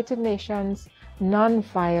United Nations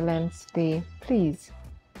Non-Violence Day. Please,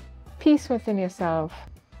 peace within yourself,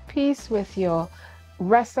 peace with your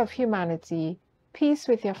rest of humanity, peace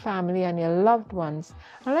with your family and your loved ones.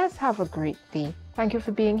 And let's have a great day. Thank you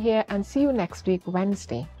for being here, and see you next week,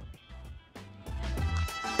 Wednesday.